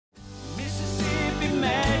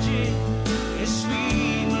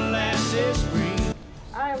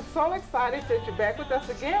so excited that you're back with us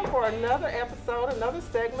again for another episode, another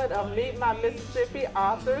segment of Meet My Mississippi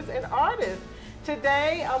Authors and Artists.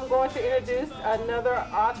 Today, I'm going to introduce another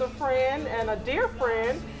author friend and a dear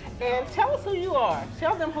friend. And tell us who you are.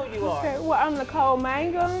 Tell them who you are. Okay, well, I'm Nicole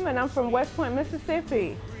Mangum, and I'm from West Point,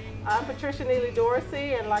 Mississippi. I'm Patricia Neely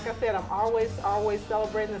Dorsey, and like I said, I'm always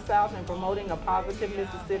celebrating the South and promoting a positive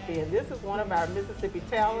Mississippi. And this is one of our Mississippi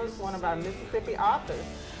talents, one of our Mississippi authors.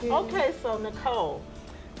 Yeah. Okay, so Nicole,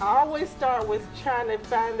 I always start with trying to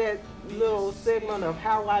find that little segment of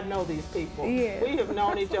how I know these people. Yes. We have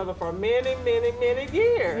known each other for many, many, many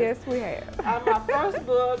years. Yes, we have. My first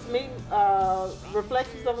book,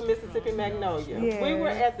 Reflections of a Mississippi Magnolia. Yes. We were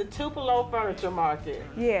at the Tupelo Furniture Market.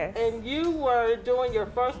 Yes. And you were doing your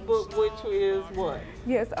first book, which is what?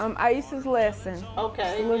 Yes, Aisha's Lesson.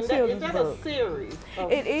 Okay. Is that a series?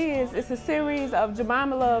 It is. It's a series of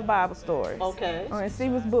Jemima Love Bible stories. Okay. And she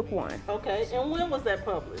was book one. Okay. And when was that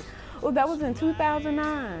published? Well, that was in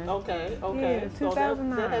 2009. Okay, Yeah, 2009.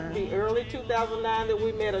 So that had to be early 2009 that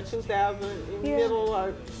we met, or 2000, middle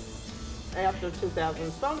or after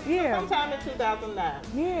 2000, sometime in 2009.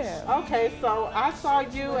 Yeah. Okay, so I saw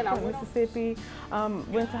you and I went to Mississippi,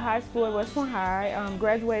 went to high school at West Point High,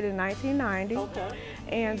 graduated in 1990. Okay.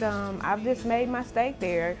 And I've just made my stake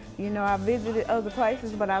there. You know, I visited other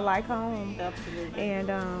places, but I like home. Absolutely.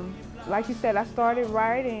 And like you said, I started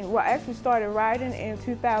writing, started writing in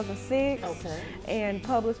 2006. Okay. And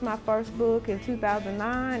published my first book in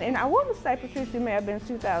 2009. And I want to say, Patricia, it may have been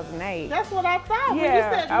 2008. That's what I thought. Yeah, when you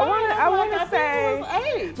said I want to say, it was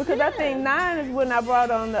 8. because I think 9 is when I brought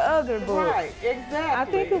on the other book. Right, exactly. I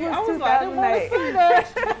think it was 2008.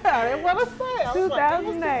 I didn't want to say that.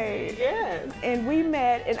 2008. Yes. And we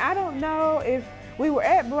met, and I don't know if we were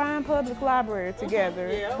at Bryan Public Library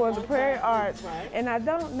together for the Prairie Arts, and I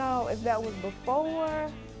don't know if that was before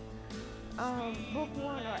book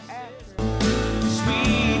one or after.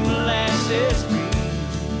 Sweet molasses.